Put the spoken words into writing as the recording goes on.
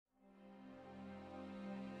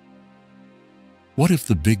What if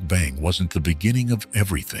the Big Bang wasn't the beginning of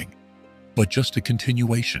everything, but just a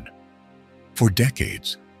continuation? For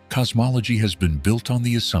decades, cosmology has been built on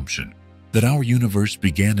the assumption that our universe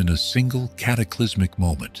began in a single cataclysmic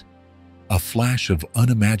moment, a flash of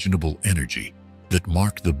unimaginable energy that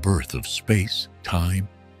marked the birth of space, time,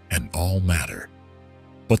 and all matter.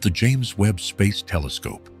 But the James Webb Space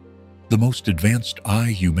Telescope, the most advanced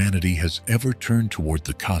eye humanity has ever turned toward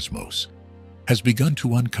the cosmos, has begun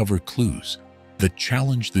to uncover clues that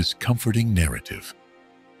challenge this comforting narrative.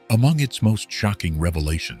 Among its most shocking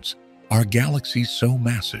revelations are galaxies so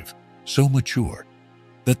massive, so mature,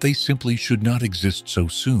 that they simply should not exist so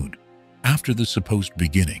soon after the supposed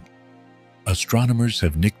beginning. Astronomers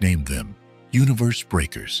have nicknamed them universe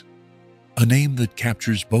breakers, a name that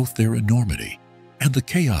captures both their enormity and the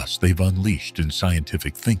chaos they've unleashed in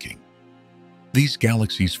scientific thinking. These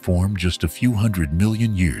galaxies formed just a few 100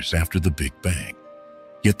 million years after the Big Bang,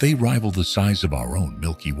 yet they rival the size of our own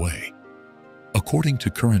Milky Way. According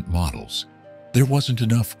to current models, there wasn't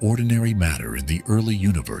enough ordinary matter in the early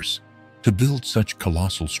universe to build such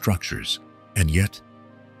colossal structures, and yet,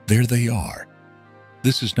 there they are.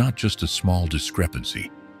 This is not just a small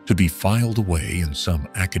discrepancy to be filed away in some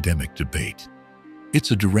academic debate.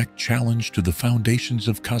 It's a direct challenge to the foundations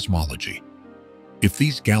of cosmology. If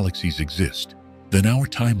these galaxies exist, then our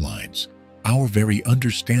timelines, our very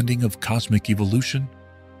understanding of cosmic evolution,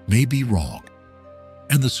 may be wrong.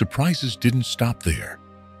 And the surprises didn't stop there.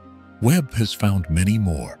 Webb has found many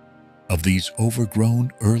more of these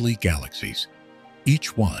overgrown early galaxies,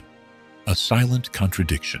 each one a silent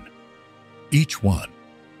contradiction. Each one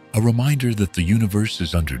a reminder that the universe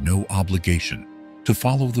is under no obligation to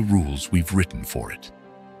follow the rules we've written for it.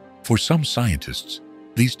 For some scientists,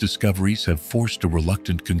 these discoveries have forced a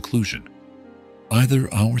reluctant conclusion.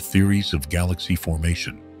 Either our theories of galaxy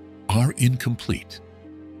formation are incomplete,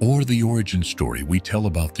 or the origin story we tell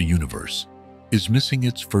about the universe is missing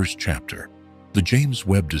its first chapter. The James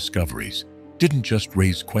Webb discoveries didn't just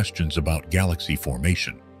raise questions about galaxy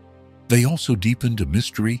formation. They also deepened a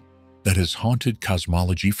mystery that has haunted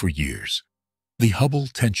cosmology for years: the Hubble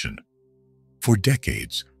tension. For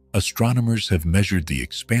decades, astronomers have measured the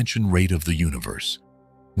expansion rate of the universe,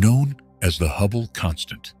 known as the Hubble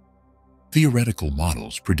constant. Theoretical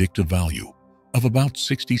models predict a value of about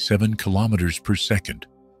 67 kilometers per second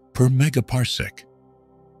per megaparsec.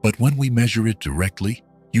 But when we measure it directly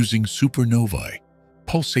using supernovae,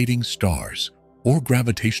 pulsating stars, or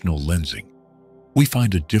gravitational lensing, we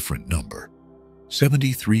find a different number: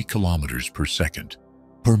 73 kilometers per second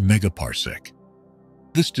per megaparsec.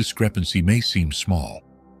 This discrepancy may seem small,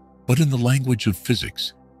 but in the language of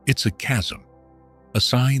physics, it's a chasm, a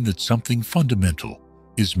sign that something fundamental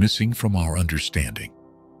is missing from our understanding.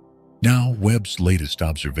 Now, Webb's latest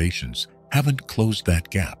observations haven't closed that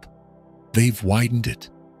gap. They've widened it.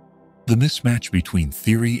 The mismatch between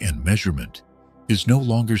theory and measurement is no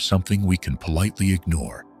longer something we can politely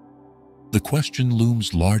ignore. The question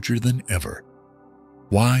looms larger than ever.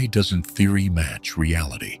 Why doesn't theory match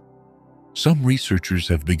reality? Some researchers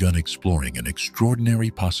have begun exploring an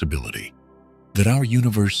extraordinary possibility: that our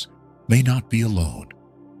universe may not be alone.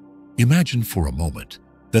 Imagine for a moment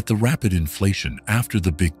that the rapid inflation after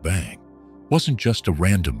the Big Bang wasn't just a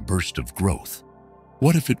random burst of growth.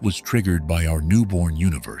 What if it was triggered by our newborn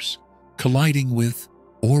universe, colliding with,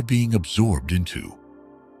 or being absorbed into,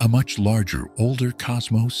 a much larger, older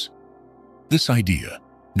cosmos? This idea,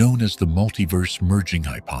 known as the multiverse merging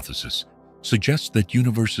hypothesis, suggests that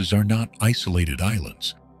universes are not isolated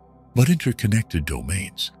islands, but interconnected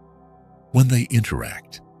domains. When they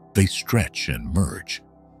interact, they stretch and merge,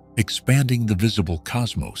 expanding the visible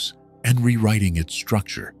cosmos and rewriting its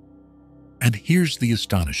structure. And here's the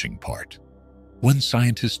astonishing part. When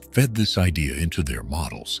scientists fed this idea into their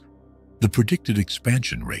models, the predicted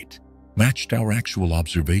expansion rate matched our actual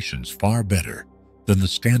observations far better than the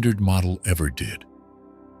standard model ever did.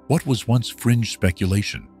 What was once fringe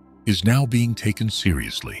speculation is now being taken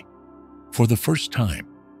seriously. For the first time,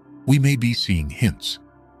 we may be seeing hints,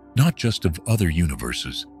 not just of other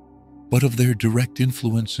universes, but of their direct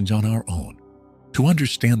influence on our own. To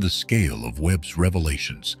understand the scale of Webb's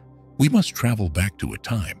revelations, we must travel back to a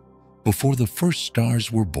time before the first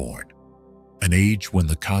stars were born, an age when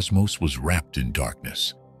the cosmos was wrapped in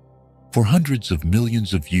darkness. For hundreds of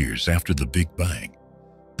millions of years after the Big Bang,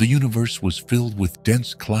 the universe was filled with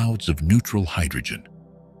dense clouds of neutral hydrogen,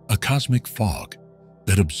 a cosmic fog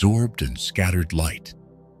that absorbed and scattered light.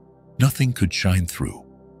 Nothing could shine through.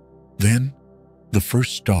 Then, the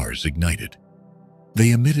first stars ignited. They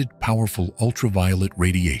emitted powerful ultraviolet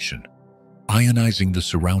radiation, ionizing the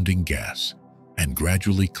surrounding gas and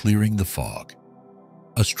gradually clearing the fog.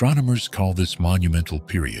 Astronomers call this monumental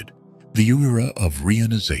period the era of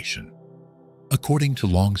reionization. According to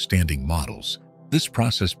long-standing models, this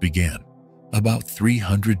process began about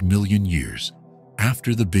 300 million years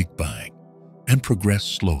after the Big Bang and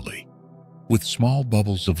progressed slowly, with small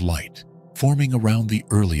bubbles of light forming around the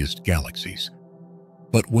earliest galaxies.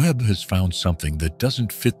 But Webb has found something that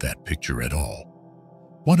doesn't fit that picture at all.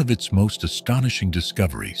 One of its most astonishing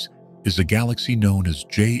discoveries is a galaxy known as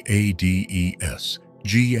JADES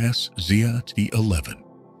GS-11,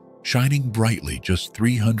 shining brightly just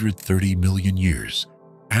 330 million years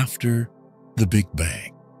after the Big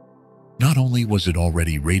Bang. Not only was it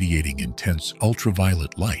already radiating intense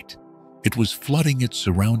ultraviolet light, it was flooding its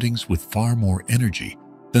surroundings with far more energy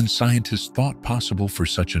than scientists thought possible for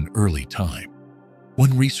such an early time.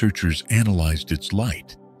 When researchers analyzed its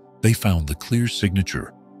light, they found the clear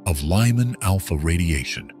signature of Lyman alpha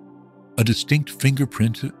radiation, a distinct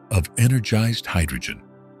fingerprint of energized hydrogen.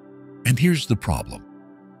 And here's the problem.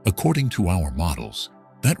 According to our models,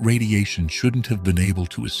 that radiation shouldn't have been able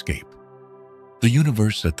to escape. The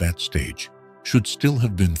universe at that stage should still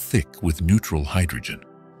have been thick with neutral hydrogen,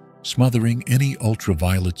 smothering any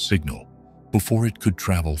ultraviolet signal before it could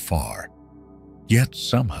travel far. Yet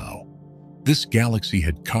somehow, this galaxy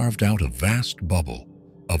had carved out a vast bubble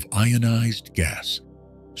of ionized gas,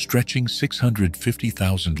 stretching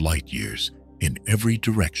 650,000 light-years in every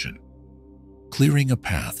direction, clearing a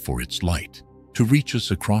path for its light to reach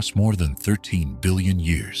us across more than 13 billion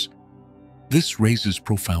years. This raises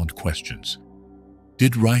profound questions.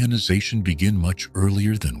 Did reionization begin much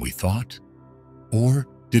earlier than we thought? Or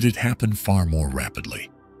did it happen far more rapidly?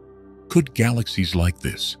 Could galaxies like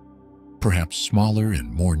this, perhaps smaller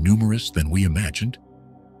and more numerous than we imagined,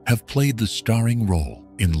 have played the starring role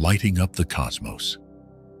in lighting up the cosmos?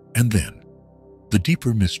 And then, the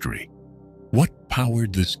deeper mystery. What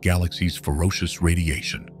powered this galaxy's ferocious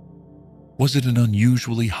radiation? Was it an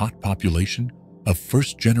unusually hot population of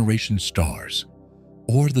first-generation stars,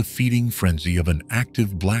 or the feeding frenzy of an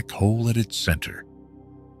active black hole at its center?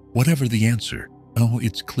 Whatever the answer,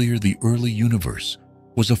 it's clear the early universe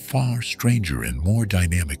was a far stranger and more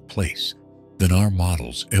dynamic place than our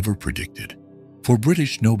models ever predicted. For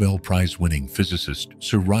British Nobel Prize-winning physicist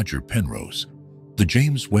Sir Roger Penrose, the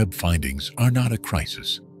James Webb findings are not a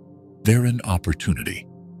crisis. They're an opportunity.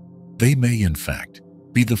 They may, in fact,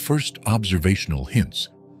 be the first observational hints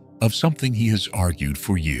of something he has argued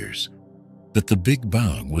for years, that the Big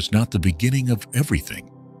Bang was not the beginning of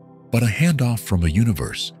everything, but a handoff from a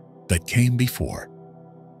universe that came before.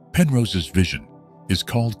 Penrose's vision is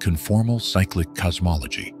called Conformal Cyclic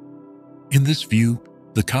Cosmology. In this view,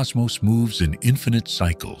 the cosmos moves in infinite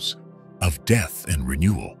cycles of death and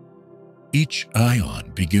renewal. Each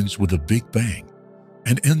ion begins with a Big Bang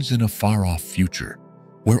and ends in a far-off future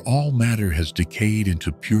where all matter has decayed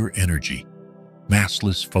into pure energy,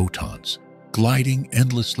 massless photons, gliding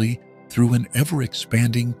endlessly through an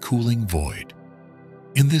ever-expanding cooling void.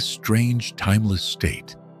 In this strange, timeless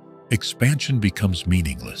state, expansion becomes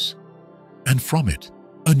meaningless, and from it,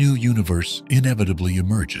 a new universe inevitably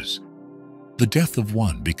emerges. The death of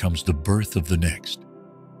one becomes the birth of the next.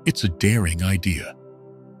 It's a daring idea.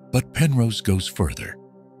 But Penrose goes further.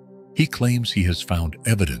 He claims he has found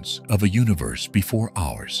evidence of a universe before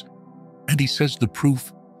ours, and he says the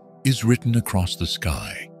proof is written across the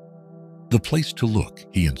sky. The place to look,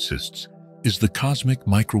 he insists, is the cosmic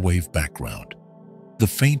microwave background, the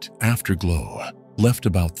faint afterglow left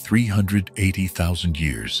about 380,000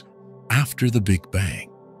 years after the Big Bang.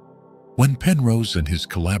 When Penrose and his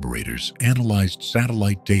collaborators analyzed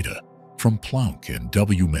satellite data from Planck and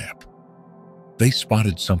WMAP, they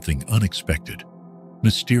spotted something unexpected: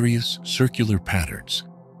 mysterious circular patterns,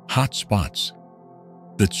 hot spots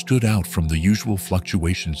that stood out from the usual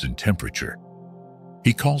fluctuations in temperature.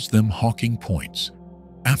 He calls them Hawking points,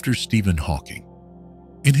 after Stephen Hawking.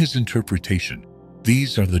 In his interpretation,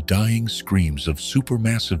 these are the dying screams of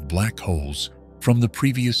supermassive black holes from the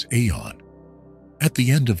previous aeon. At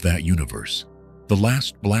the end of that universe, the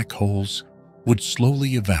last black holes would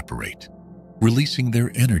slowly evaporate, releasing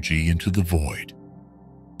their energy into the void.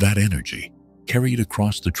 That energy, carried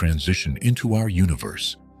across the transition into our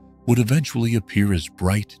universe, would eventually appear as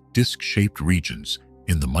bright, disc-shaped regions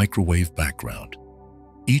in the microwave background.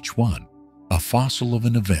 Each one a fossil of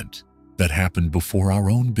an event that happened before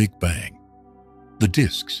our own Big Bang. The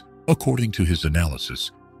disks, according to his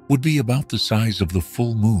analysis, would be about the size of the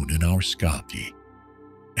full moon in our sky.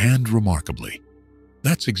 And remarkably,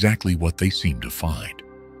 that's exactly what they seem to find.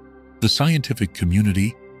 The scientific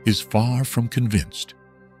community is far from convinced.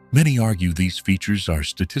 Many argue these features are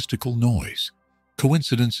statistical noise,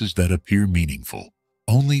 coincidences that appear meaningful,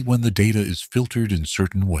 only when the data is filtered in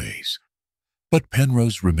certain ways. But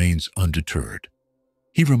Penrose remains undeterred.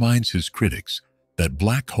 He reminds his critics that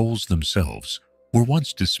black holes themselves were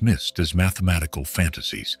once dismissed as mathematical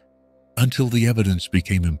fantasies until the evidence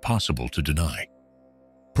became impossible to deny.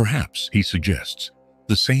 Perhaps, he suggests,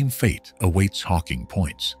 the same fate awaits Hawking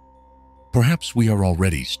points. Perhaps we are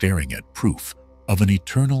already staring at proof of an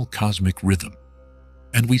eternal cosmic rhythm,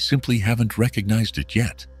 and we simply haven't recognized it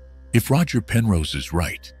yet. If Roger Penrose is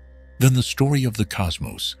right, then the story of the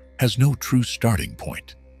cosmos has no true starting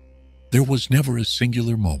point. There was never a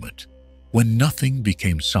singular moment when nothing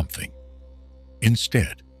became something.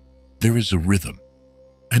 Instead, there is a rhythm,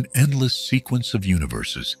 an endless sequence of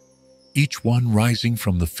universes, each one rising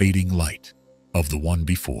from the fading light of the one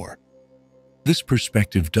before. This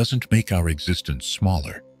perspective doesn't make our existence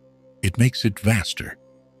smaller, it makes it vaster.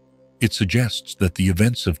 It suggests that the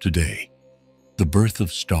events of today, the birth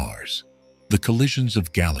of stars, the collisions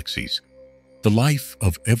of galaxies, the life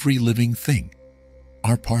of every living thing,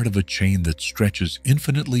 are part of a chain that stretches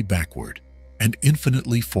infinitely backward and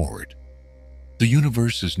infinitely forward. The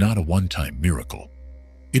universe is not a one-time miracle.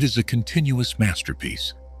 It is a continuous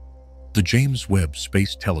masterpiece. The James Webb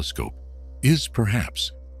Space Telescope is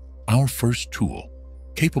perhaps our first tool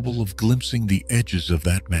capable of glimpsing the edges of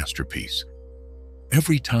that masterpiece.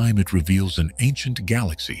 Every time it reveals an ancient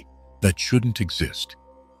galaxy that shouldn't exist,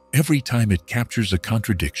 every time it captures a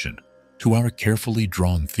contradiction to our carefully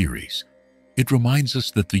drawn theories, it reminds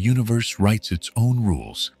us that the universe writes its own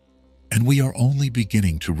rules, and we are only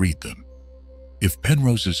beginning to read them. If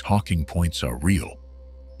Penrose's Hawking points are real,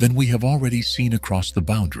 then we have already seen across the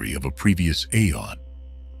boundary of a previous aeon.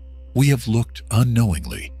 We have looked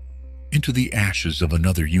unknowingly into the ashes of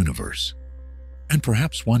another universe, and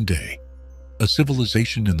perhaps one day, a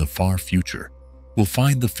civilization in the far future will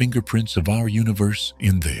find the fingerprints of our universe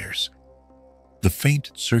in theirs. The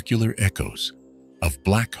faint circular echoes of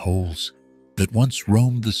black holes that once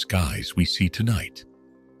roamed the skies we see tonight.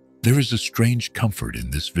 There is a strange comfort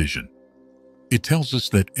in this vision. It tells us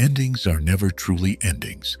that endings are never truly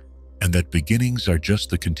endings, and that beginnings are just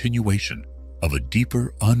the continuation of a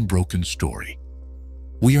deeper, unbroken story.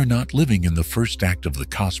 We are not living in the first act of the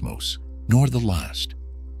cosmos, nor the last.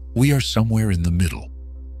 We are somewhere in the middle,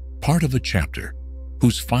 part of a chapter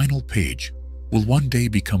whose final page will one day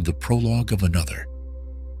become the prologue of another.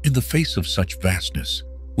 In the face of such vastness,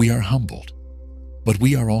 we are humbled, but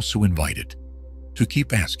we are also invited to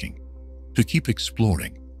keep asking, to keep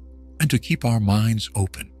exploring, and to keep our minds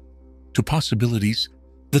open to possibilities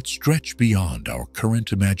that stretch beyond our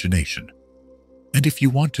current imagination. And if you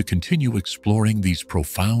want to continue exploring these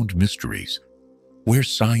profound mysteries, where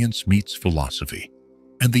science meets philosophy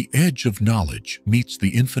and the edge of knowledge meets the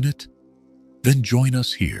infinite, then join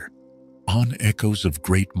us here on Echoes of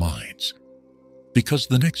Great Minds, because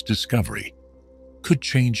the next discovery could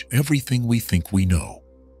change everything we think we know.